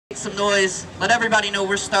some noise. Let everybody know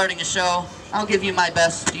we're starting a show. I'll give you my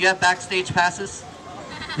best. Do you have backstage passes?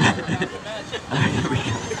 Here we go.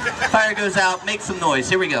 Fire goes out. Make some noise.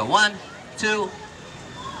 Here we go. 1, 2. Oh,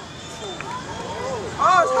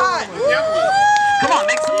 it's hot. Come on,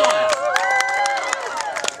 make some noise.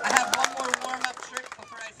 I have one more warm-up trick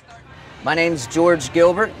before I start. My name's George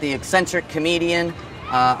Gilbert, the eccentric comedian.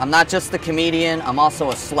 I'm not just a comedian, I'm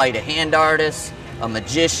also a sleight of hand artist, a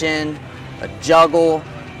magician, a juggle.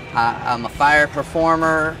 I'm a fire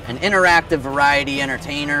performer, an interactive variety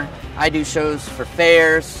entertainer. I do shows for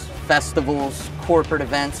fairs, festivals, corporate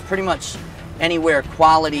events, pretty much anywhere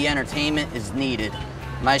quality entertainment is needed.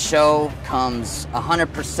 My show comes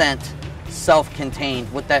 100%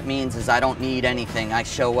 self-contained. What that means is I don't need anything. I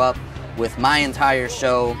show up with my entire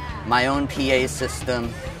show, my own PA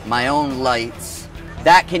system, my own lights.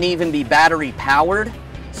 That can even be battery powered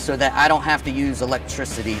so that I don't have to use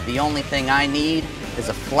electricity. The only thing I need is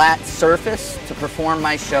a flat surface to perform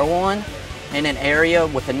my show on in an area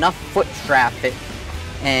with enough foot traffic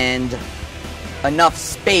and enough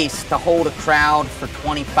space to hold a crowd for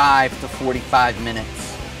 25 to 45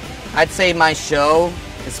 minutes. I'd say my show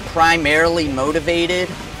is primarily motivated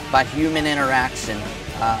by human interaction.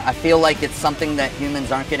 I feel like it's something that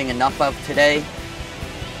humans aren't getting enough of today.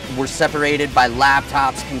 We're separated by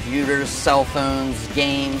laptops, computers, cell phones,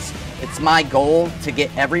 games. It's my goal to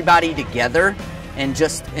get everybody together and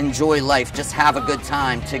just enjoy life, just have a good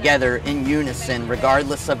time together in unison,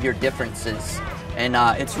 regardless of your differences. And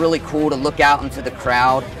it's really cool to look out into the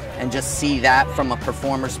crowd and just see that from a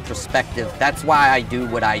performer's perspective. That's why I do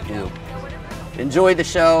what I do. Enjoy the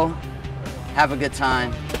show, have a good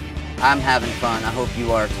time. I'm having fun, I hope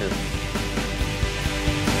you are too.